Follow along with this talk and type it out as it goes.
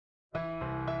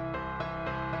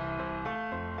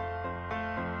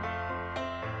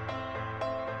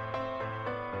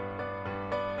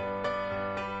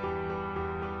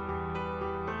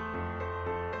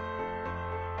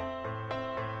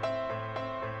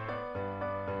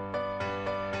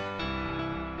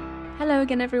Hello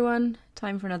again, everyone.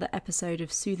 Time for another episode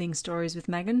of Soothing Stories with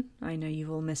Megan. I know you've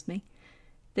all missed me.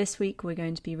 This week we're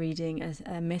going to be reading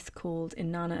a myth called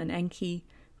Inanna and Enki,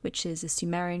 which is a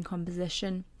Sumerian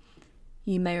composition.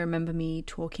 You may remember me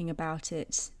talking about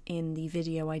it in the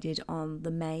video I did on the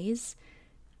maze.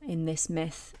 In this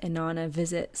myth, Inanna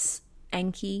visits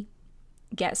Enki,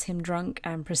 gets him drunk,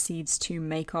 and proceeds to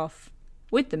make off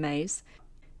with the maze.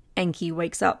 Enki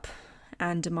wakes up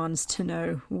and demands to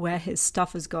know where his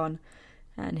stuff has gone,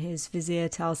 and his vizier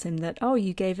tells him that, oh,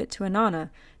 you gave it to Inanna,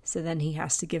 so then he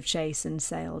has to give chase and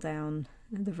sail down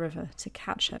the river to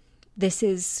catch her. This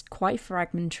is quite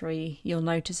fragmentary. You'll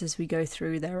notice as we go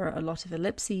through there are a lot of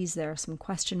ellipses, there are some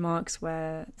question marks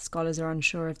where scholars are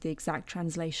unsure of the exact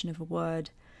translation of a word.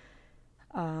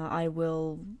 I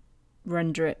will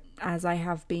render it as I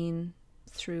have been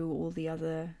through all the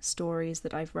other stories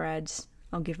that I've read.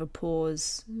 I'll give a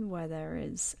pause where there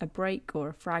is a break or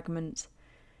a fragment.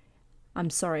 I'm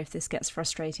sorry if this gets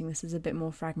frustrating. This is a bit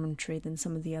more fragmentary than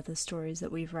some of the other stories that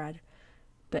we've read,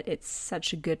 but it's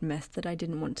such a good myth that I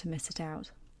didn't want to miss it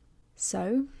out.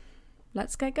 So,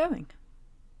 let's get going.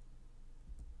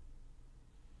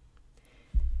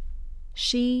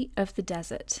 She of the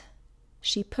desert.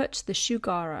 She put the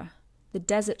shugara, the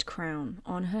desert crown,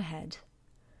 on her head.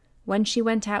 When she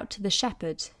went out to the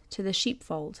shepherd, to the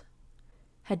sheepfold,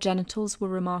 her genitals were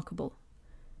remarkable.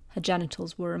 Her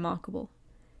genitals were remarkable.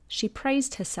 She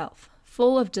praised herself,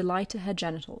 full of delight at her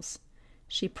genitals.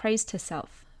 She praised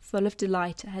herself, full of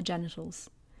delight at her genitals.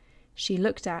 She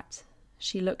looked at,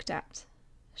 she looked at,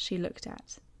 she looked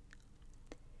at.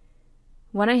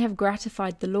 When I have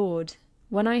gratified the Lord,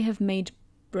 when I have made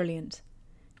brilliant,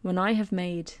 when I have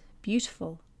made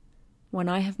beautiful, when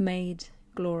I have made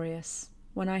glorious,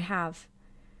 when I have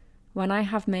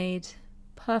made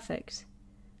perfect,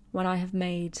 when I have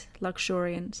made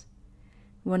luxuriant,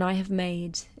 when I have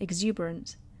made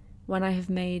exuberant, when I have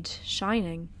made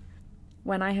shining,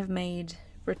 when I have made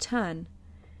return,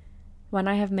 when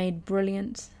I have made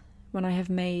brilliant, when I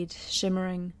have made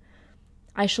shimmering,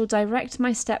 I shall direct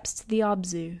my steps to the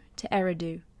Abzu, to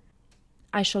Eridu.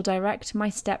 I shall direct my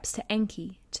steps to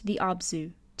Enki, to the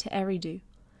Abzu, to Eridu.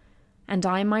 And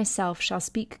I myself shall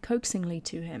speak coaxingly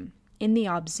to him, in the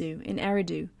Abzu, in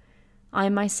Eridu. I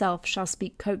myself shall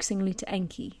speak coaxingly to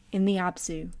Enki, in the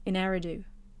Abzu, in Eridu.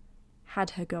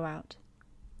 Had her go out.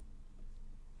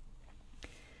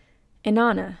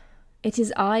 Inanna, it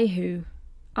is I who,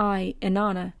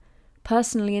 Inanna,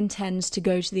 personally intends to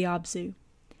go to the Abzu.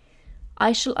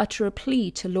 I shall utter a plea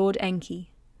to Lord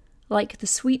Enki, like the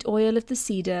sweet oil of the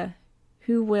cedar,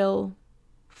 who will,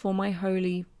 for my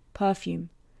holy perfume.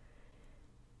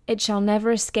 It shall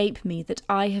never escape me that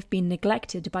I have been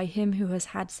neglected by him who has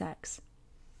had sex.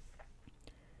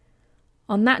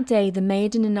 On that day the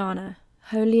maiden Inanna,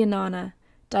 holy Inanna,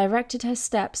 directed her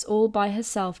steps all by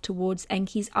herself towards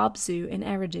Enki's Abzu in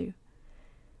Eridu.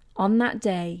 On that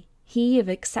day, he of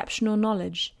exceptional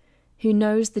knowledge, who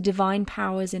knows the divine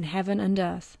powers in heaven and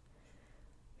earth,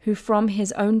 who from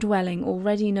his own dwelling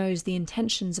already knows the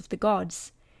intentions of the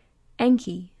gods,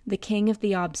 Enki, the king of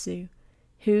the Abzu,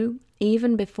 who,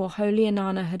 even before holy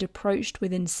Inanna had approached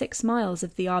within 6 miles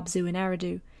of the Abzu in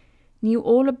Eridu, knew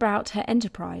all about her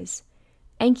enterprise,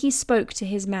 Enki spoke to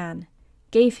his man,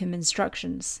 gave him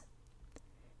instructions.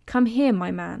 Come here,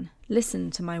 my man,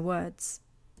 listen to my words.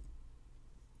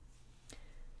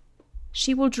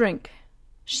 She will drink,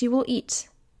 she will eat.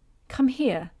 Come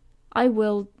here, I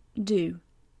will do.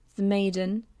 The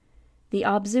maiden, the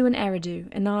Abzu and Eridu,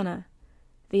 Inanna,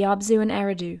 the Abzu and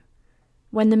Eridu.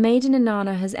 When the maiden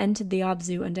Inanna has entered the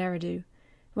Abzu and Eridu,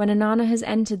 when Inanna has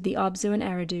entered the Abzu and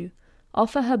Eridu,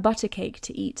 offer her butter cake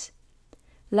to eat.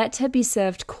 Let her be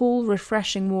served cool,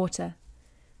 refreshing water.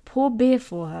 Pour beer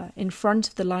for her in front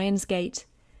of the lion's gate.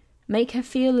 Make her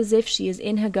feel as if she is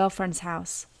in her girlfriend's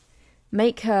house.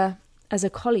 Make her as a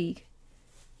colleague.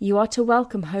 You are to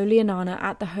welcome holy Inanna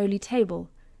at the holy table,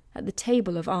 at the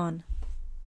table of An.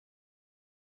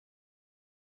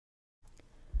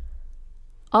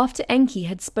 After Enki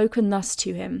had spoken thus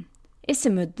to him,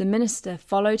 Isimud the minister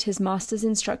followed his master's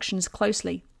instructions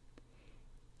closely.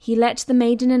 He let the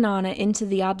maiden Inanna into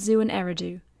the Abzu and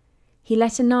Eridu. He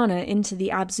let Inanna into the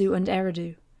Abzu and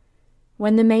Eridu.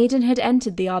 When the maiden had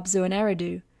entered the Abzu and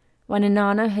Eridu, when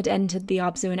Inanna had entered the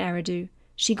Abzu and Eridu,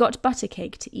 she got butter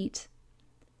cake to eat.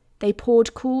 They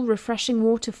poured cool, refreshing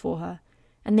water for her,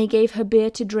 and they gave her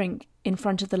beer to drink in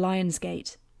front of the lion's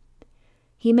gate.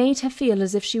 He made her feel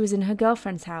as if she was in her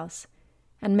girlfriend's house,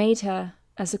 and made her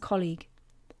as a colleague.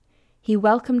 He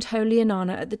welcomed holy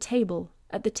Inanna at the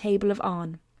table of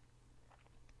An.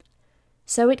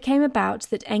 So it came about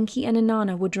that Enki and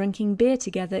Inanna were drinking beer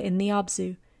together in the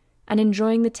Abzu, and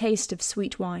enjoying the taste of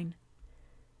sweet wine.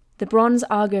 The bronze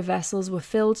Argo vessels were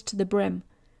filled to the brim,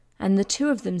 and the two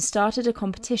of them started a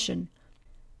competition,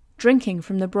 drinking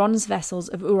from the bronze vessels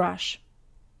of Urash.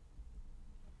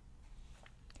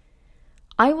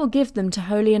 I will give them to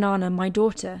holy Inanna, my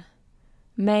daughter.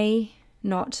 May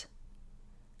not.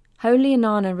 Holy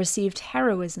Inanna received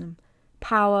heroism,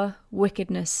 power,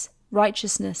 wickedness,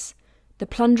 righteousness, the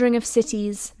plundering of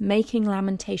cities, making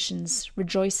lamentations,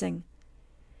 rejoicing.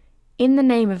 In the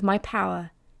name of my power,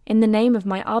 in the name of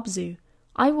my Abzu,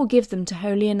 I will give them to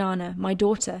holy Inanna, my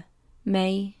daughter.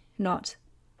 May not.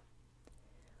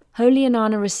 Holy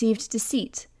Inanna received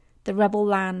deceit, the rebel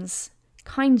lands,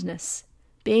 kindness,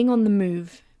 being on the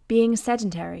move, being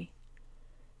sedentary.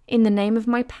 In the name of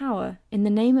my power, in the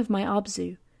name of my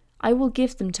Abzu, I will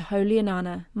give them to holy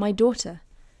Inanna, my daughter.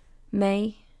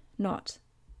 May not.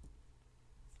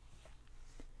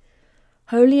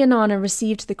 Holy Inanna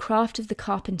received the craft of the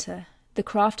carpenter, the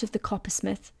craft of the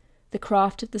coppersmith, the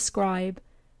craft of the scribe,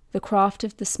 the craft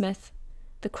of the smith,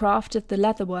 the craft of the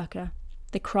leather worker,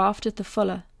 the craft of the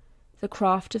fuller, the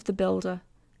craft of the builder,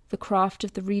 the craft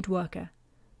of the reed worker.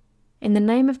 In the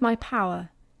name of my power,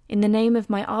 in the name of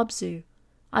my Abzu,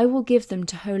 I will give them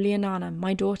to holy Inanna,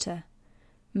 my daughter.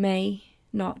 May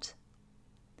not.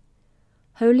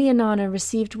 Holy Inanna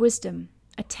received wisdom,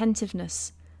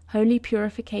 attentiveness, holy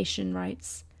purification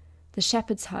rites, the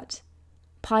shepherd's hut,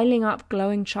 piling up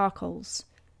glowing charcoals,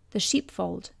 the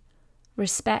sheepfold,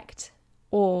 respect,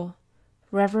 awe,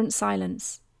 reverent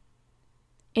silence.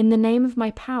 In the name of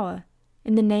my power,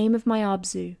 in the name of my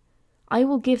Abzu, I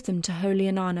will give them to holy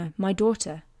Inanna, my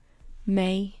daughter.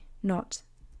 May not.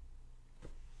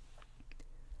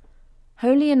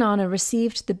 Holy Inanna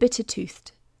received the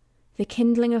bitter-toothed, the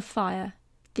kindling of fire,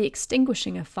 the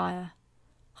extinguishing of fire,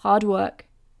 hard work,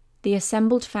 the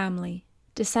assembled family,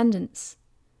 descendants.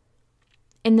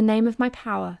 In the name of my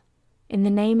power, in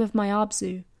the name of my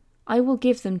Abzu, I will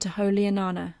give them to holy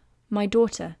Inanna, my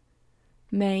daughter.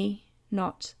 May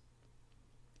not.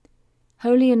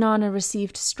 Holy Inanna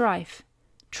received strife,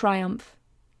 triumph,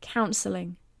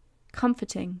 counselling,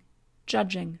 comforting,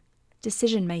 judging,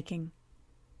 decision-making.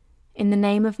 In the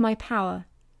name of my power,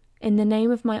 in the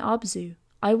name of my Abzu,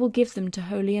 I will give them to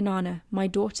holy Inanna, my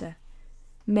daughter.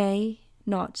 May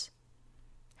not.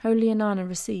 Holy Inanna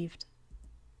received.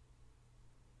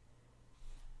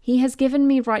 He has given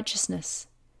me righteousness.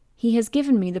 He has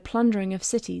given me the plundering of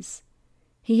cities.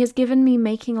 He has given me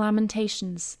making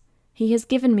lamentations. He has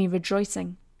given me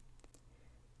rejoicing.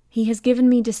 He has given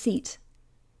me deceit.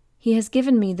 He has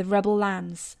given me the rebel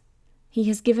lands. He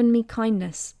has given me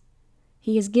kindness.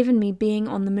 He has given me being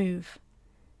on the move.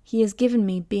 He has given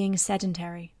me being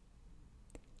sedentary.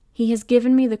 He has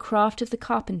given me the craft of the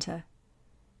carpenter.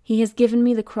 He has given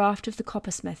me the craft of the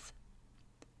coppersmith.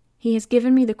 He has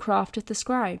given me the craft of the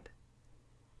scribe.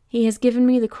 He has given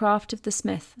me the craft of the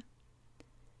smith.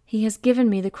 He has given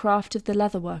me the craft of the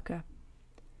leather worker.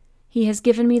 He has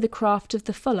given me the craft of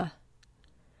the fuller.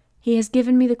 He has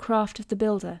given me the craft of the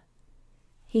builder.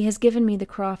 He has given me the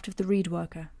craft of the reed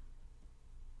worker.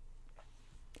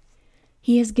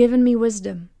 He has given me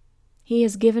wisdom. He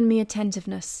has given me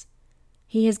attentiveness.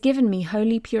 He has given me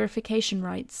holy purification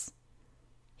rites.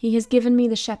 He has given me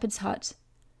the shepherd's hut.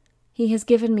 He has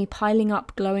given me piling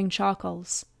up glowing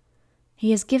charcoals.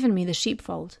 He has given me the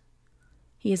sheepfold.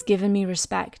 He has given me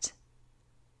respect.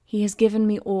 He has given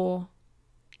me awe.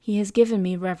 He has given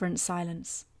me reverent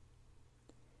silence.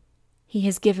 He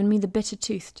has given me the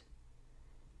bitter-toothed.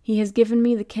 He has given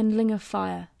me the kindling of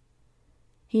fire.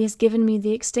 He has given me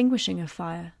the extinguishing of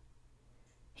fire.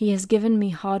 He has given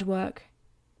me hard work.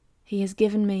 He has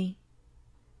given me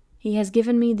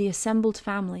the assembled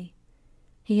family.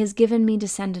 He has given me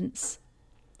descendants.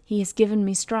 He has given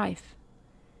me strife.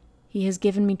 He has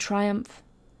given me triumph.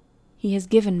 He has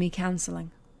given me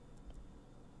counselling.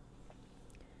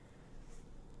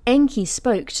 Enki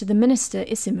spoke to the minister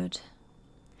Isimud.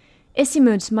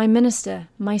 Isimud, my minister,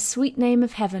 my sweet name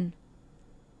of heaven.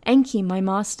 Enki, my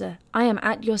master, I am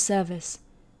at your service.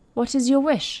 What is your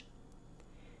wish?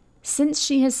 Since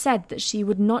she has said that she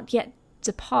would not yet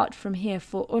depart from here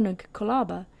for Unug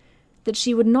Kolaba, that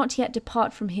she would not yet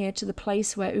depart from here to the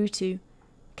place where Utu,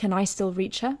 can I still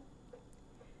reach her?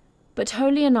 But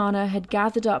holy Inanna had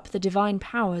gathered up the divine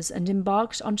powers and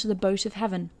embarked onto the boat of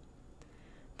heaven.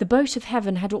 The boat of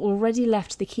heaven had already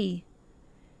left the quay.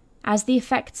 As the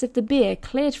effects of the beer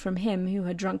cleared from him who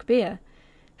had drunk beer,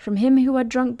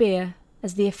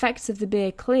 as the effects of the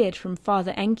beer cleared from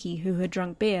Father Enki who had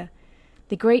drunk beer,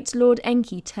 the great Lord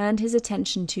Enki turned his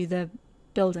attention to the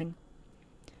building.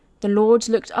 The Lord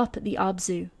looked up at the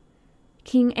Abzu.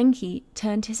 King Enki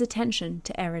turned his attention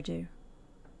to Eridu.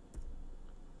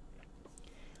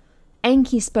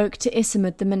 Enki spoke to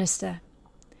Isimud the minister.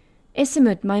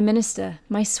 Isimud, my minister,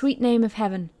 my sweet name of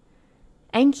heaven.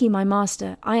 Enki, my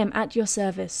master, I am at your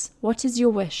service. What is your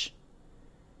wish?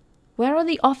 Where are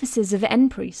the offices of En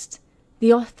priest,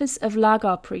 the office of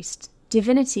Lagar priest,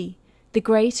 divinity, the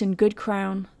great and good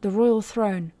crown, the royal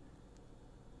throne?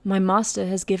 My master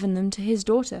has given them to his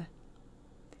daughter.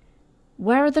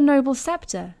 Where are the noble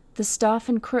sceptre, the staff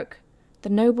and crook, the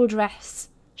noble dress,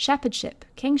 shepherdship,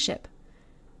 kingship?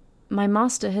 My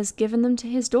master has given them to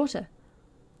his daughter.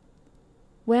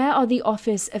 Where are the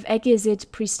office of Egizid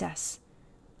priestess,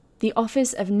 the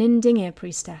office of Nindingir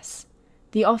priestess,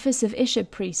 the office of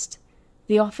Ishib priest,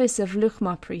 the office of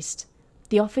Luchma priest,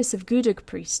 the office of Gudug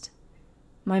priest?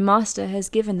 My master has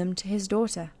given them to his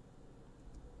daughter.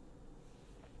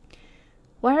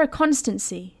 Where are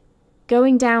constancy,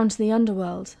 going down to the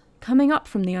underworld, coming up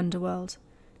from the underworld,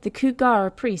 the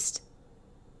Kugara priest?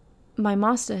 My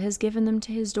master has given them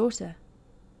to his daughter.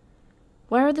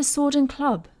 Where are the sword and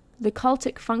club, the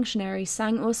cultic functionary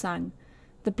Sang Osang,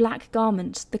 the black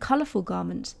garment, the colourful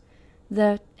garment,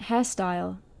 the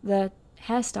hairstyle?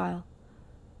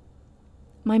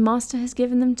 My master has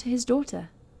given them to his daughter.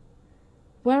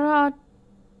 Where are...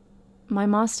 My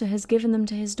master has given them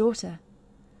to his daughter.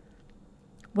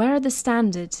 Where are the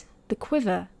standard, the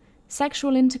quiver,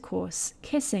 sexual intercourse,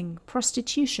 kissing,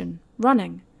 prostitution,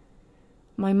 running?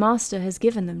 My master has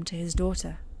given them to his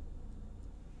daughter.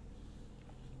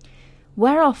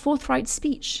 Where are forthright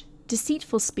speech,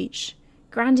 deceitful speech,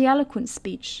 grandiloquent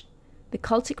speech, the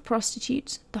cultic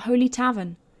prostitute, the holy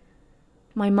tavern?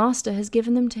 My master has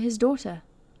given them to his daughter.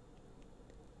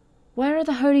 Where are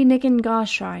the holy Nigan-Gar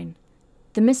shrine,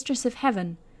 the mistress of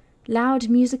heaven, loud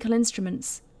musical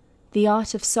instruments, the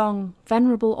art of song,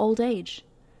 venerable old age?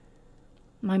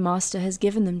 My master has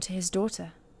given them to his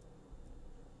daughter.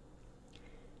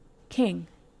 King,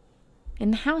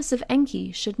 in the house of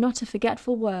Enki should not a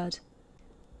forgetful word,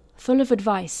 full of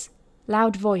advice,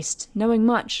 loud-voiced, knowing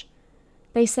much.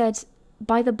 They said,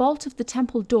 by the bolt of the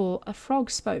temple door a frog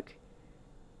spoke.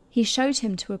 He showed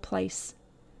him to a place.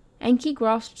 Enki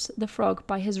grasped the frog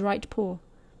by his right paw.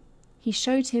 He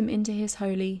showed him into his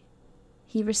holy.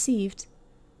 He received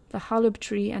the halub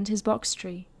tree and his box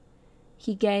tree.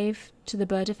 He gave to the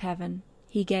bird of heaven.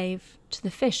 He gave to the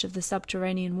fish of the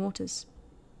subterranean waters.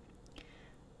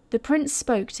 The prince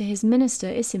spoke to his minister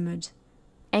Isimud.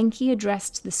 Enki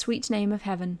addressed the sweet name of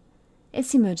heaven.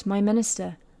 Isimud, my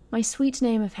minister, my sweet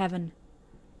name of heaven.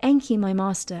 Enki, my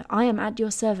master, I am at your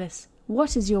service.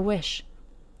 What is your wish?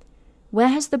 Where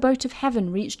has the boat of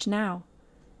heaven reached now?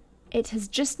 It has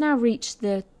just now reached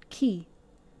the quay.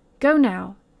 Go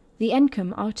now. The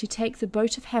Enkum are to take the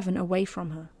boat of heaven away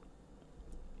from her.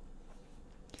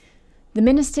 The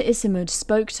minister Isimud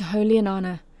spoke to holy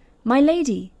Inanna. My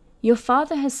lady, your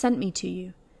father has sent me to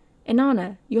you.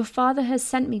 Inanna, your father has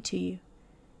sent me to you.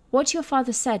 What your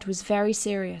father said was very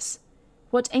serious.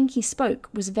 What Enki spoke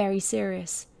was very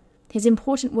serious. His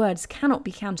important words cannot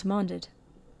be countermanded.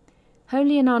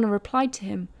 Holy Inanna replied to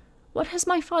him, What has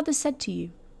my father said to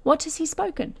you? What has he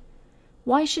spoken?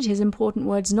 Why should his important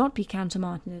words not be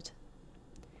countermanded?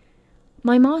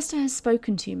 My master has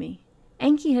spoken to me.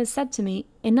 Enki has said to me,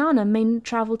 Inanna may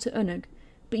travel to Unug,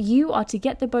 but you are to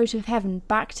get the boat of heaven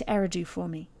back to Eridu for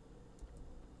me.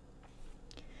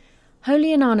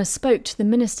 Holy Inanna spoke to the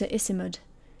minister Isimud.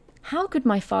 How could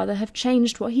my father have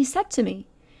changed what he said to me?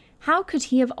 How could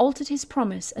he have altered his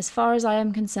promise as far as I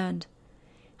am concerned?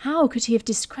 How could he have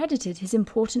discredited his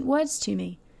important words to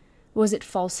me? Was it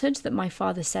falsehood that my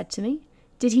father said to me?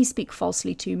 Did he speak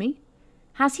falsely to me?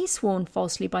 Has he sworn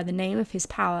falsely by the name of his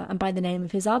power and by the name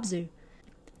of his Abzu?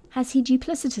 Has he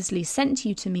duplicitously sent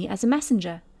you to me as a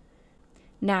messenger?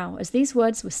 Now, as these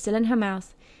words were still in her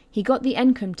mouth, he got the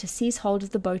Enkum to seize hold of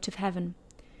the boat of heaven.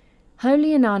 Holy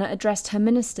Inanna addressed her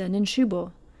minister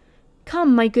Ninshubur.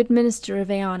 Come, my good minister of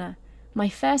Eanna, my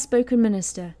fair-spoken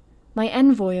minister, my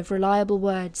envoy of reliable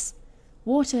words.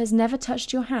 Water has never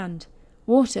touched your hand.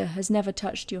 Water has never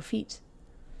touched your feet.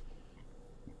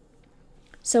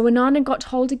 So Inanna got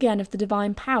hold again of the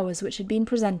divine powers which had been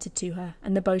presented to her,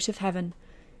 and the boat of heaven.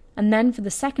 And then for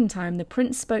the second time the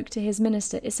prince spoke to his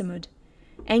minister Isimud.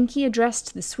 Enki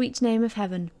addressed the sweet name of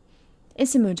heaven.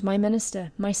 Isimud, my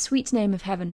minister, my sweet name of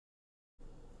heaven.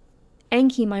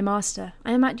 Enki, my master,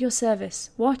 I am at your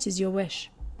service. What is your wish?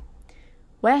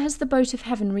 Where has the boat of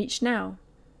heaven reached now?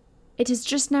 It has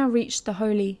just now reached the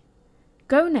holy.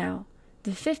 Go now.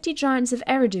 The 50 giants of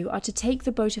Eridu are to take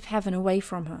the boat of heaven away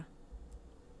from her.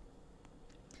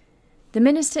 The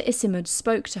minister Isimud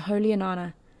spoke to holy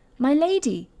Inanna. My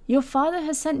lady, your father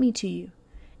has sent me to you.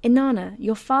 Inanna,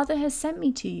 your father has sent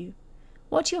me to you.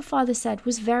 What your father said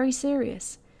was very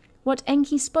serious. What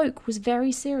Enki spoke was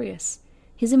very serious.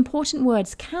 His important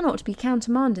words cannot be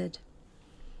countermanded.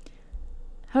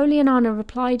 Holy Inanna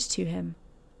replied to him,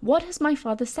 "What has my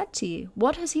father said to you?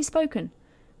 What has he spoken?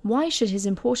 Why should his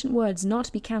important words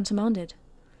not be countermanded?"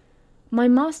 "My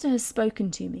master has spoken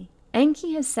to me.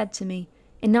 Enki has said to me,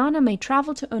 'Inanna may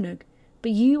travel to Unug,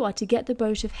 but you are to get the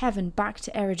boat of heaven back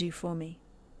to Eridu for me.'"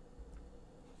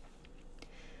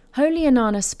 Holy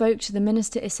Inanna spoke to the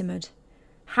minister Isimud.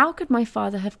 "How could my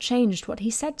father have changed what he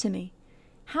said to me?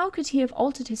 How could he have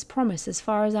altered his promise as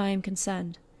far as I am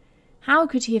concerned? How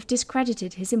could he have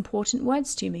discredited his important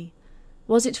words to me?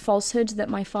 Was it falsehood that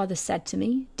my father said to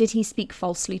me? Did he speak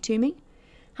falsely to me?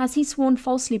 Has he sworn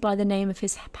falsely by the name of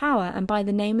his power and by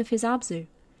the name of his Abzu?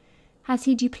 Has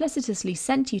he duplicitously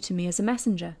sent you to me as a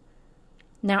messenger?"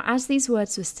 Now as these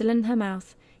words were still in her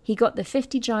mouth, he got the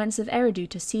 50 giants of Eridu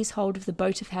to seize hold of the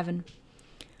boat of heaven.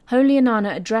 Holy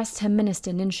Inanna addressed her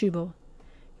minister Ninshubal.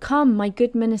 "Come, my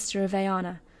good minister of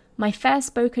Eanna, my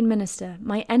fair-spoken minister,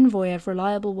 my envoy of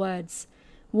reliable words.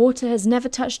 Water has never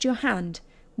touched your hand,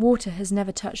 water has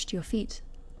never touched your feet."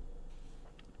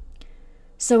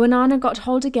 So Inanna got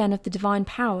hold again of the divine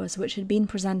powers which had been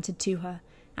presented to her,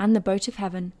 and the boat of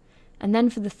heaven, and then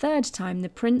for the third time the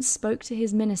prince spoke to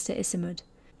his minister Isimud.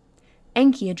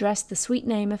 Enki addressed the sweet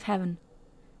name of heaven.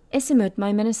 "Isimud,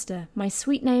 my minister, my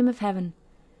sweet name of heaven.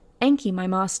 Enki, my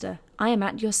master, I am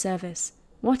at your service.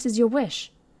 What is your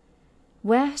wish?"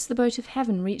 "Where has the boat of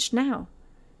heaven reached now?"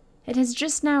 "It has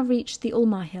just now reached the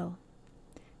Ulma hill."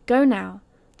 "Go now.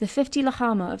 The 50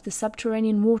 Lahama of the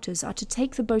subterranean waters are to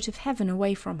take the boat of heaven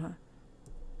away from her."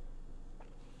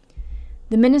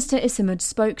 The minister Isimud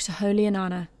spoke to Holy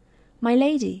Inanna. "My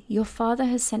lady, your father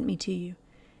has sent me to you.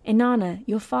 Inanna,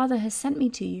 your father has sent me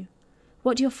to you.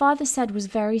 What your father said was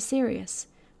very serious.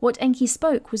 What Enki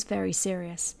spoke was very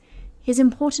serious. His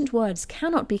important words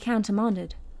cannot be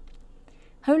countermanded."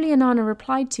 Holy Inanna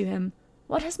replied to him,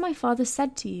 "What has my father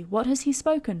said to you? What has he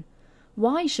spoken?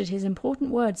 Why should his important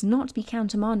words not be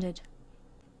countermanded?"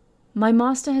 "My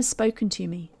master has spoken to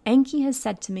me. Enki has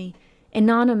said to me,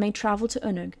 'Inanna may travel to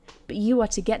Unug, but you are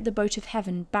to get the boat of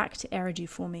heaven back to Eridu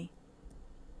for me.'"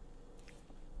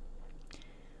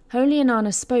 Holy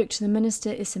Inanna spoke to the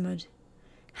minister Isimud.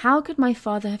 "How could my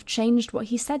father have changed what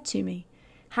he said to me?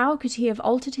 How could he have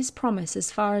altered his promise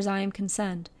as far as I am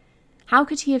concerned? How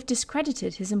could he have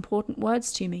discredited his important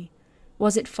words to me?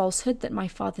 Was it falsehood that my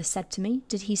father said to me?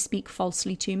 Did he speak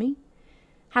falsely to me?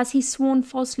 Has he sworn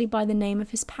falsely by the name of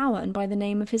his power and by the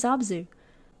name of his Abzu?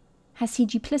 Has he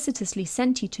duplicitously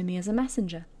sent you to me as a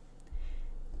messenger?"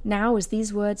 Now as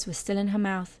these words were still in her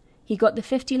mouth, he got the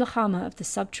 50 Lahama of the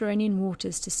subterranean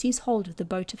waters to seize hold of the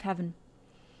boat of heaven.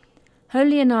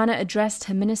 Holy Inanna addressed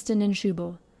her minister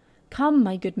Ninshubal. "Come,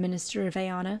 my good minister of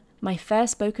Eanna, my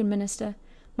fair-spoken minister,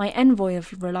 my envoy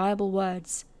of reliable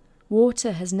words.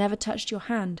 Water has never touched your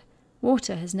hand,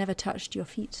 water has never touched your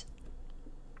feet."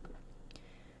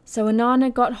 So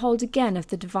Inanna got hold again of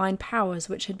the divine powers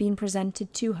which had been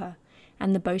presented to her,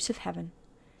 and the boat of heaven.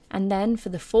 And then, for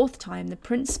the fourth time, the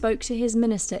prince spoke to his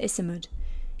minister Isimud.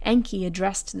 Enki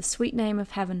addressed the sweet name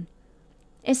of heaven.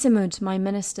 "Isimud, my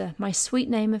minister, my sweet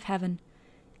name of heaven.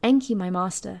 Enki, my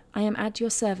master, I am at your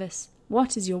service.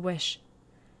 What is your wish?"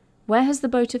 "Where has the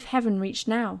boat of heaven reached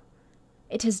now?"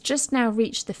 "It has just now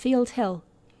reached the field hill."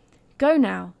 "Go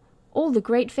now. All the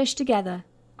great fish together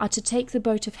are to take the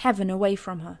boat of heaven away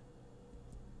from her."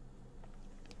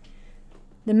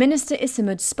 The minister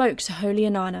Isimud spoke to Holy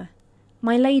Inanna.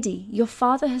 "My lady, your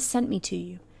father has sent me to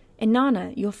you.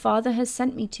 Inanna, your father has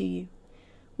sent me to you.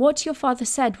 What your father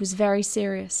said was very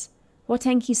serious. What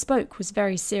Enki spoke was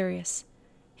very serious.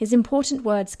 His important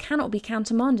words cannot be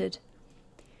countermanded."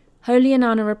 Holy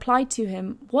Inanna replied to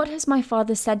him, "What has my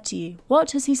father said to you?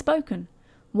 What has he spoken?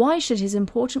 Why should his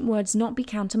important words not be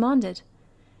countermanded?"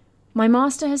 "My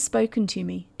master has spoken to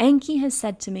me. Enki has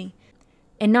said to me,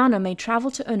 'Inanna may travel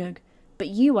to Unug, but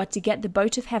you are to get the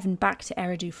boat of heaven back to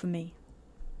Eridu for me.'"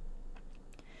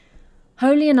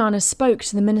 Holy Inanna spoke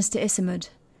to the minister Isimud.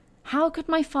 "How could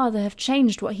my father have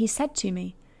changed what he said to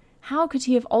me? How could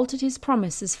he have altered his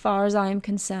promise as far as I am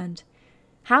concerned?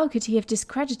 How could he have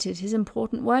discredited his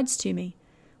important words to me?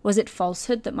 Was it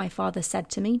falsehood that my father said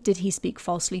to me? Did he speak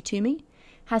falsely to me?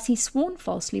 Has he sworn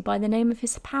falsely by the name of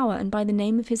his power and by the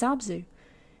name of his Abzu?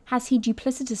 Has he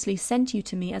duplicitously sent you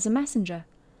to me as a messenger?"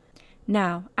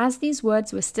 Now, as these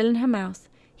words were still in her mouth,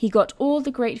 he got all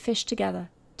the great fish together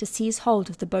to seize hold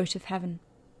of the boat of heaven.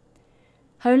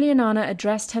 Holy Inanna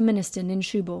addressed her minister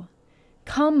Ninshubal.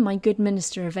 "Come, my good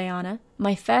minister of Eanna,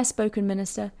 my fair-spoken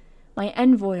minister, my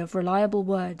envoy of reliable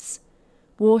words.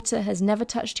 Water has never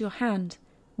touched your hand,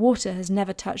 water has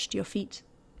never touched your feet."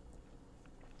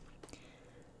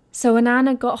 So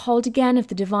Inanna got hold again of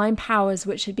the divine powers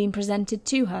which had been presented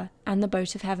to her and the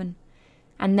boat of heaven.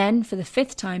 And then, for the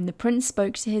 5th time, the prince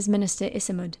spoke to his minister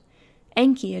Isimud.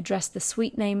 Enki addressed the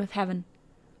sweet name of heaven.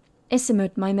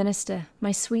 Isimud, my minister,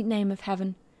 my sweet name of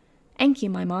heaven. Enki,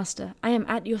 my master, I am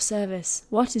at your service.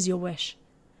 What is your wish?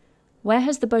 Where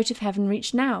has the boat of heaven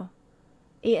reached now?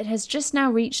 It has just now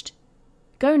reached.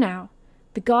 Go now.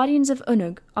 The guardians of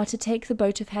Unug are to take the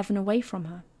boat of heaven away from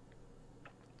her.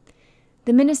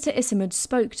 The minister Isimud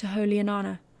spoke to holy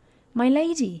Inanna. My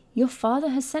lady, your father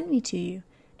has sent me to you.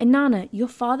 Inanna, your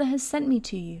father has sent me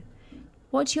to you.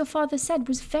 What your father said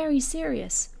was very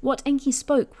serious. What Enki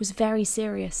spoke was very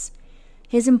serious.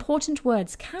 His important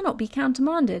words cannot be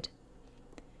countermanded.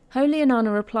 Holy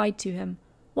Inanna replied to him,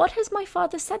 What has my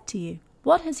father said to you?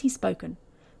 What has he spoken?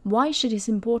 Why should his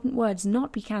important words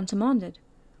not be countermanded?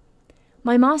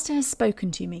 My master has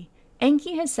spoken to me.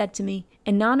 Enki has said to me,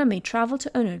 Inanna may travel to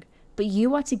Unug, but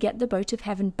you are to get the boat of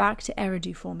heaven back to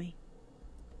Eridu for me.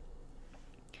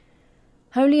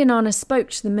 Holy Inanna spoke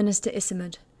to the minister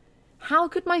Isimud. How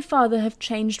could my father have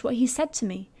changed what he said to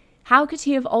me? How could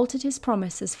he have altered his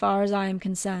promise as far as I am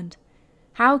concerned?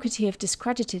 How could he have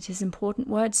discredited his important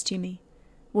words to me?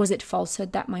 Was it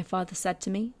falsehood that my father said to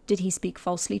me? Did he speak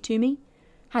falsely to me?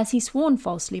 Has he sworn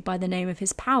falsely by the name of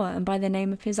his power and by the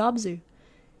name of his Abzu?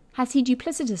 Has he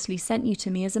duplicitously sent you to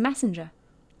me as a messenger?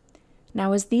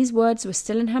 Now as these words were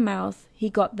still in her mouth, he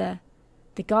got there,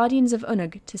 the guardians of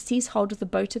Unug, to seize hold of the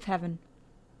boat of heaven.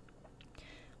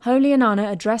 Holy Inanna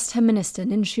addressed her minister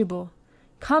Ninshubor.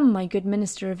 Come, my good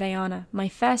minister of Eanna, my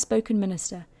fair-spoken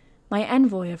minister, my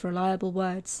envoy of reliable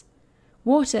words.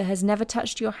 Water has never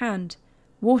touched your hand.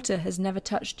 Water has never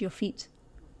touched your feet.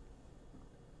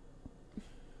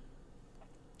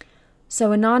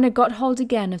 So Inanna got hold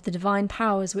again of the divine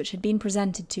powers which had been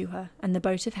presented to her, and the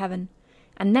boat of heaven.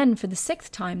 And then, for the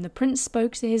 6th time, the prince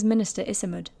spoke to his minister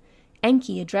Isimud.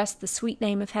 Enki addressed the sweet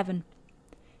name of heaven.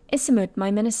 Isimud, my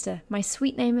minister, my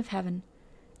sweet name of heaven.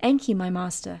 Enki, my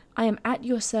master, I am at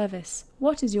your service.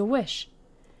 What is your wish?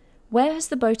 Where has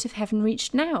the boat of heaven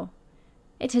reached now?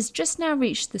 It has just now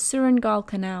reached the Surengal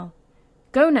Canal.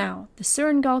 Go now, the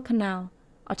Surengal Canal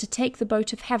are to take the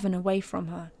boat of heaven away from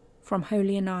her, from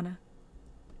holy Inanna.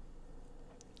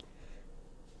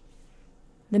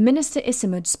 The minister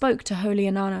Isimud spoke to holy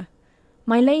Inanna.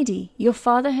 My lady, your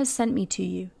father has sent me to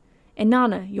you.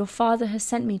 Inanna, your father has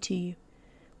sent me to you.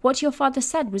 What your father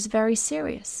said was very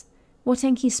serious. What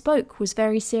Enki spoke was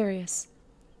very serious.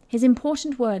 His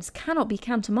important words cannot be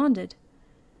countermanded.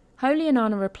 Holy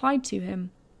Inanna replied to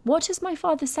him, What has my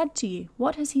father said to you?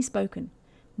 What has he spoken?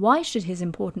 Why should his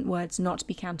important words not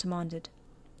be countermanded?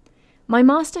 My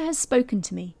master has spoken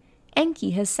to me.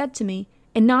 Enki has said to me,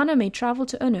 Inanna may travel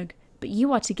to Unug, but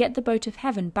you are to get the boat of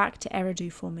heaven back to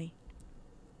Eridu for me.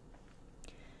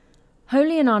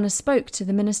 Holy Inanna spoke to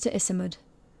the minister Isimud.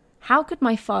 How could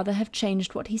my father have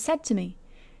changed what he said to me?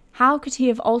 How could he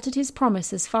have altered his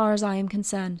promise as far as I am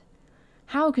concerned?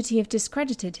 How could he have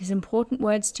discredited his important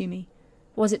words to me?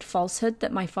 Was it falsehood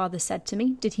that my father said to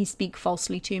me? Did he speak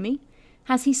falsely to me?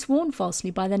 Has he sworn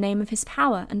falsely by the name of his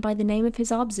power and by the name of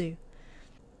his Abzu?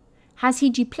 Has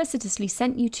he duplicitously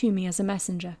sent you to me as a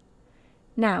messenger?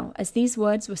 Now, as these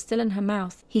words were still in her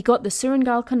mouth, he got the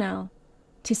Surengal Canal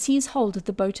to seize hold of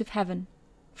the boat of heaven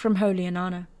from holy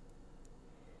Inanna.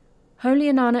 Holy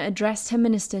Inanna addressed her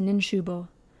minister Ninshubor.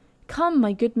 Come,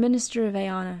 my good minister of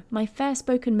Eanna, my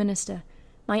fair-spoken minister,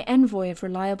 my envoy of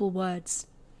reliable words.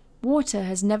 Water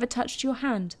has never touched your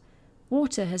hand.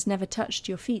 Water has never touched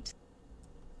your feet.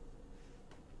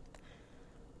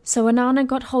 So Inanna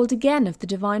got hold again of the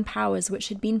divine powers which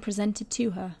had been presented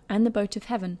to her, and the boat of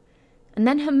heaven. And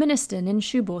then her minister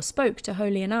Ninshubor spoke to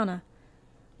holy Inanna.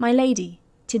 My lady,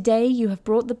 today you have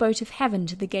brought the boat of heaven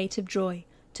to the gate of joy,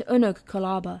 to Unug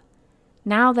Kolaba.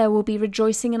 Now there will be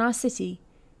rejoicing in our city.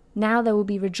 Now there will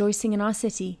be rejoicing in our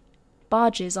city,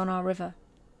 barges on our river.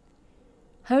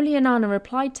 Holy Inanna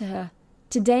replied to her,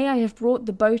 Today I have brought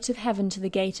the boat of heaven to the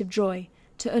gate of joy,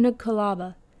 to Unug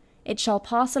Kolaba. It shall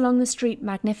pass along the street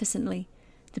magnificently.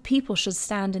 The people shall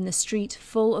stand in the street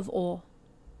full of awe.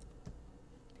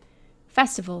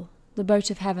 Festival, the boat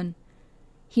of heaven.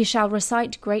 He shall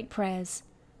recite great prayers.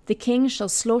 The king shall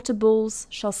slaughter bulls,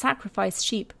 shall sacrifice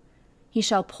sheep. He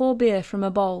shall pour beer from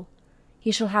a bowl.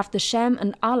 He shall have the Shem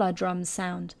and Allah drums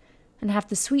sound, and have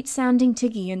the sweet-sounding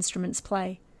Tiggy instruments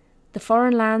play. The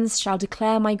foreign lands shall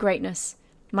declare my greatness.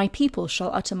 My people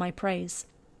shall utter my praise.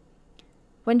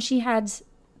 When she had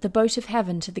the boat of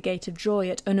heaven to the gate of joy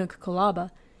at Unug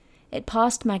Kolaba, it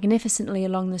passed magnificently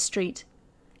along the street.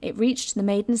 It reached the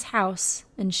maiden's house,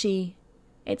 and she,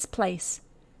 its place,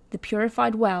 the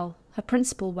purified well, her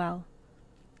principal well.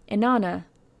 Inanna,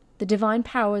 the divine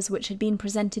powers which had been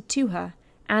presented to her,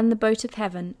 and the boat of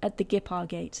heaven at the Gippar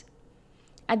gate.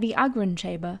 At the Agron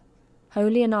chamber,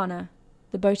 holy Inanna,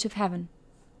 the boat of heaven.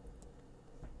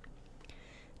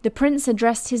 The prince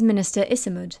addressed his minister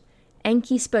Isimud.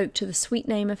 Enki spoke to the sweet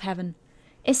name of heaven.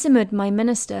 Isimud, my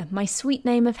minister, my sweet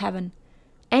name of heaven.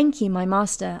 Enki, my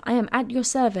master, I am at your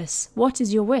service. What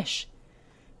is your wish?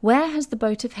 Where has the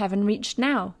boat of heaven reached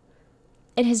now?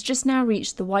 It has just now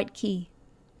reached the White Key.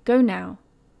 Go now.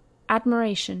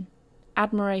 Admiration,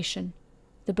 admiration,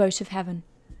 the boat of heaven.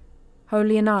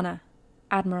 Holy Inanna,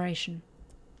 admiration.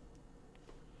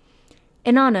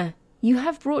 Inanna, you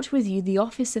have brought with you the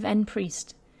office of En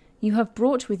priest. You have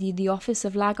brought with you the office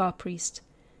of Lagar priest.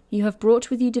 You have brought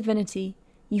with you divinity.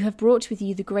 You have brought with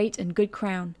you the great and good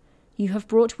crown. You have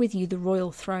brought with you the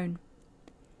royal throne.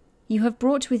 You have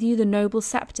brought with you the noble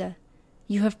sceptre.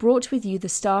 You have brought with you the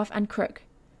staff and crook.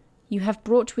 You have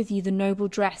brought with you the noble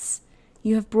dress.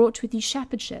 You have brought with you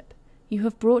shepherdship. You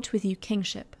have brought with you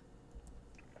kingship.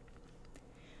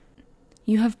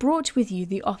 You have brought with you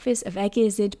the office of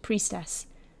Egezid priestess.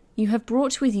 You have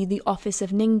brought with you the office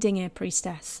of Ningdingir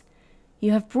priestess.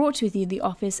 You have brought with you the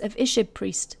office of Ishib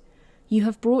priest. You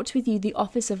have brought with you the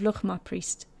office of Luchma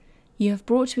priest. You have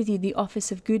brought with you the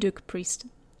office of Guduk priest.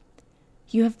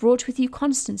 You have brought with you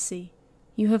constancy.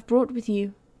 You have brought with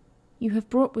you. You have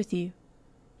brought with you.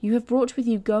 You have brought with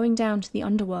you going down to the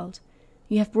underworld.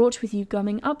 You have brought with you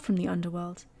going up from the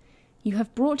underworld. You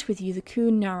have brought with you the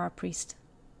Kun Nara priest.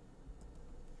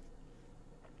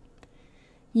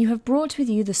 You have brought with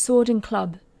you the sword and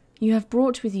club. You have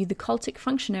brought with you the cultic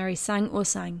functionary Sang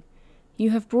Osang.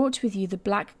 You have brought with you the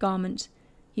black garment.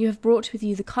 You have brought with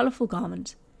you the colourful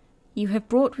garment. You have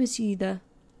brought with you the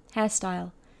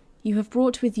hairstyle. You have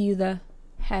brought with you the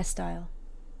hairstyle.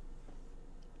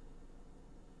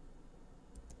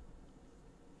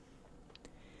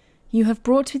 You have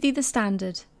brought with you the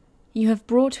standard. You have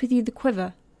brought with you the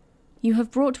quiver. You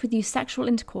have brought with you sexual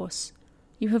intercourse.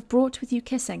 You have brought with you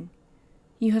kissing.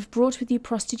 You have brought with you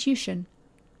prostitution.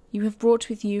 You have brought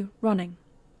with you running.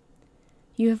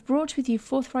 You have brought with you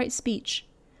forthright speech.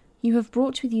 You have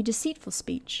brought with you deceitful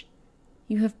speech.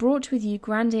 You have brought with you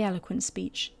grandiloquent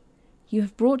speech. You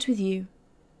have brought with you.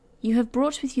 You have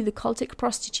brought with you the cultic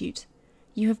prostitute.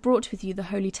 You have brought with you the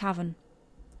holy tavern.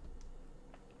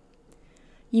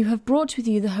 You have brought with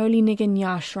you the holy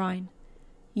Niganya shrine.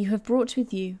 You have brought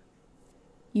with you.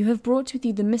 You have brought with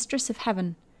you the mistress of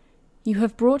heaven. You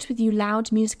have brought with you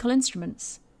loud musical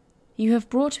instruments. You have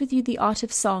brought with you the art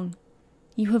of song.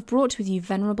 You have brought with you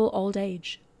venerable old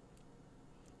age.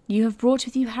 You have brought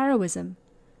with you heroism.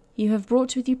 You have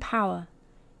brought with you power.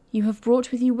 You have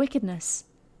brought with you wickedness.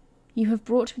 You have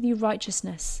brought with you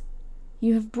righteousness.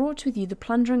 You have brought with you the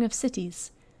plundering of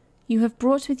cities. You have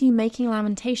brought with you making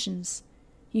lamentations.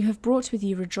 You have brought with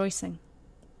you rejoicing.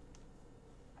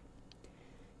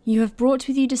 You have brought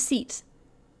with you deceit.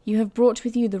 You have brought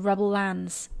with you the rebel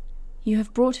lands. You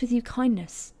have brought with you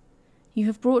kindness. You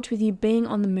have brought with you being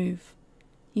on the move.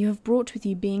 You have brought with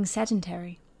you being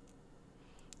sedentary.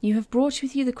 You have brought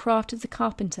with you the craft of the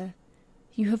carpenter.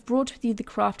 You have brought with you the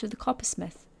craft of the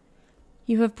coppersmith.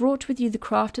 You have brought with you the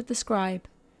craft of the scribe.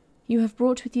 You have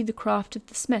brought with you the craft of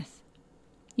the smith.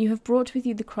 You have brought with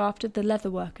you the craft of the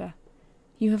leather worker.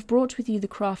 You have brought with you the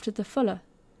craft of the fuller.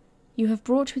 You have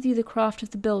brought with you the craft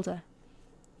of the builder.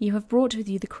 You have brought with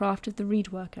you the craft of the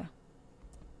reed worker.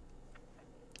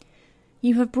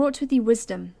 You have brought with you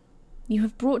wisdom. You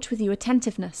have brought with you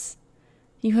attentiveness.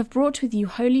 You have brought with you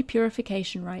holy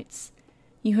purification rites.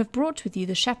 You have brought with you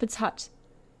the shepherd's hut.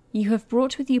 You have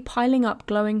brought with you piling up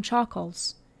glowing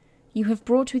charcoals. You have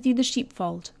brought with you the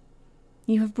sheepfold.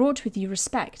 You have brought with you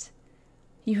respect.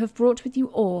 You have brought with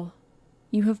you awe.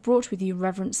 You have brought with you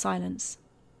reverent silence.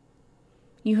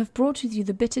 You have brought with you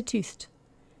the bitter-toothed.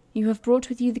 You have brought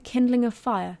with you the kindling of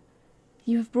fire.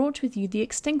 You have brought with you the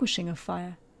extinguishing of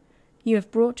fire. You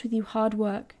have brought with you hard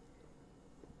work.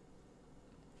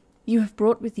 You have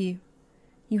brought with you.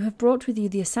 You have brought with you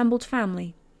the assembled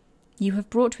family. You have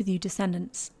brought with you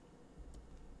descendants.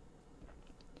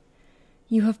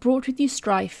 You have brought with you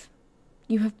strife.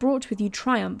 You have brought with you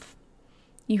triumph.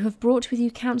 You have brought with you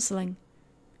counselling.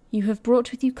 You have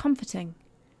brought with you comforting.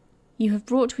 You have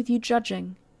brought with you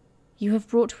judging. You have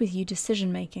brought with you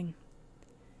decision-making.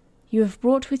 You have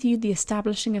brought with you the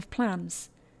establishing of plans,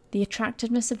 the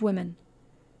attractiveness of women.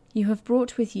 You have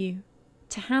brought with you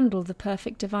to handle the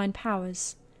perfect divine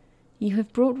powers. You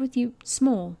have brought with you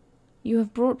small. You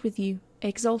have brought with you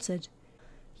exalted.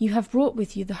 You have brought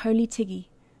with you the holy Tigi,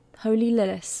 holy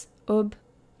Lilis, Ub,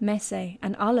 Mese,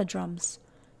 and Allah drums.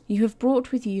 You have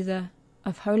brought with you the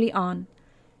of holy An.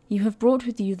 You have brought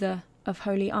with you the of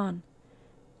holy An.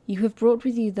 You have brought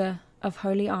with you the of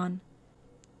holy An.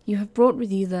 You have brought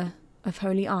with you the of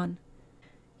holy An.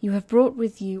 You have brought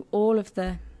with you all of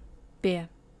the beer.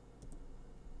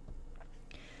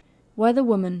 Where the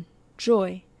woman,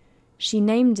 Joy, she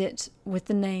named it with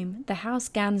the name, the house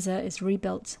Ganzer is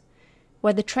rebuilt.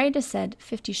 Where the trader said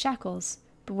 50 shekels,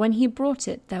 but when he brought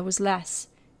it there was less,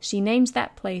 she named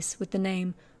that place with the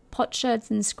name, Potsherds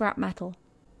and Scrap Metal.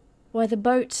 Where the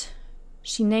boat,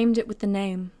 she named it with the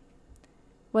name.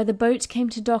 Where the boat came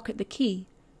to dock at the quay,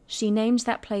 she named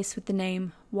that place with the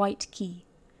name, White Quay.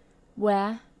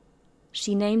 Where,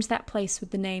 she named that place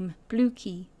with the name, Blue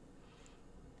Quay.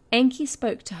 Enki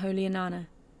spoke to holy Inanna,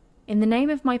 in the name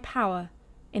of my power,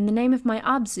 in the name of my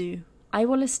Abzu, I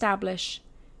will establish,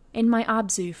 in my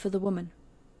Abzu for the woman.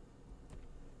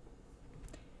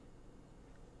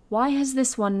 Why has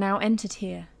this one now entered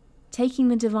here, taking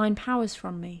the divine powers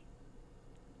from me?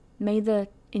 May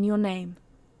in your name,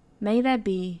 may there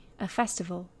be a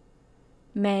festival.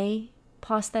 May,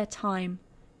 pass their time,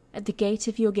 at the gate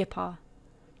of your Gippar.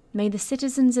 May the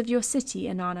citizens of your city,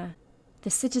 Inanna, the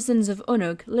citizens of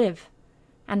Unug, live.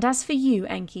 And as for you,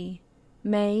 Enki,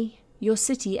 may your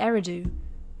city Eridu,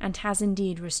 and has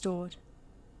indeed restored.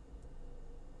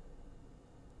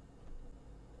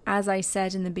 As I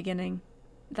said in the beginning,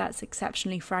 that's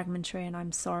exceptionally fragmentary, and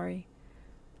I'm sorry.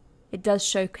 It does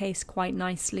showcase quite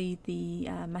nicely the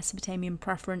Mesopotamian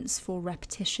preference for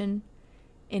repetition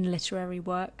in literary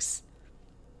works.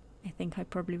 I think I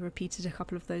probably repeated a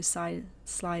couple of those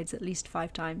slides at least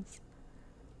 5 times.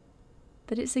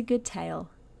 But it's a good tale,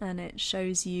 and it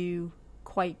shows you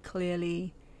quite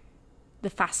clearly the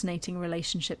fascinating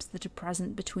relationships that are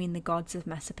present between the gods of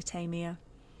Mesopotamia.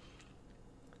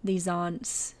 These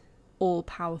aren't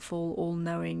all-powerful,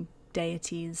 all-knowing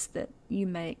deities that you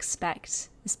may expect,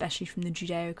 especially from the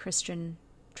Judeo-Christian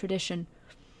tradition.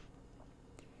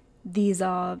 These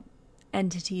are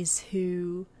entities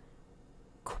who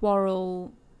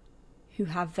quarrel, who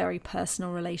have very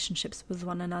personal relationships with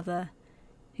one another,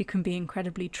 who can be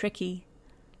incredibly tricky,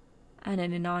 and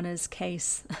in Inanna's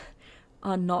case,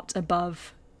 are not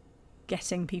above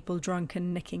getting people drunk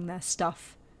and nicking their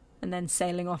stuff, and then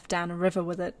sailing off down a river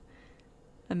with it,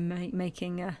 and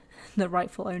making the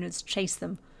rightful owners chase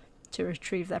them to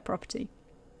retrieve their property.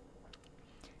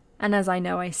 And as I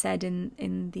know I said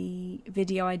in the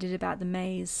video I did about the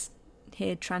maze,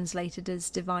 here translated as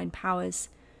divine powers,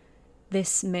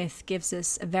 this myth gives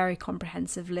us a very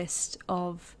comprehensive list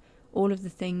of all of the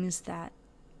things that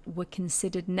were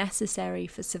considered necessary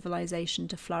for civilization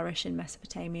to flourish in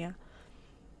Mesopotamia.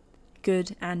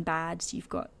 Good and bad. You've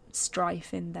got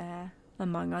strife in there,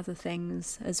 among other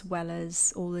things, as well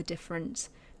as all the different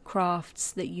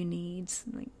crafts that you need,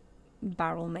 like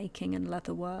barrel making and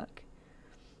leather work.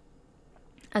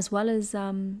 As well as,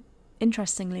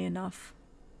 interestingly enough,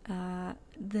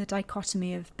 the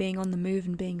dichotomy of being on the move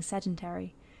and being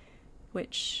sedentary,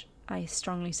 which I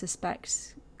strongly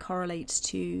suspect correlates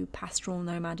to pastoral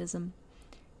nomadism.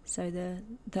 So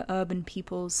the urban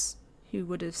peoples who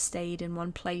would have stayed in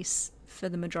one place for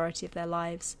the majority of their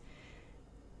lives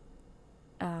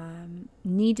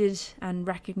needed and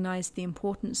recognized the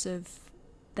importance of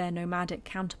their nomadic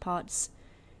counterparts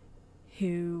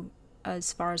who,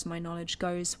 as far as my knowledge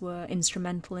goes, were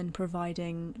instrumental in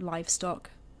providing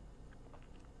livestock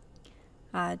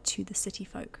to the city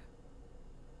folk.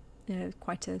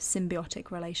 Quite a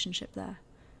symbiotic relationship there.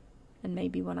 And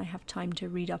maybe when I have time to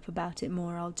read up about it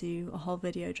more, I'll do a whole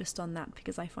video just on that,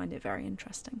 because I find it very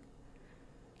interesting.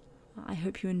 I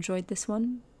hope you enjoyed this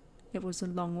one. It was a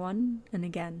long one, and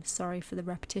again, sorry for the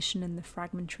repetition and the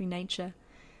fragmentary nature.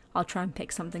 I'll try and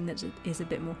pick something that is a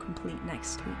bit more complete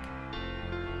next week.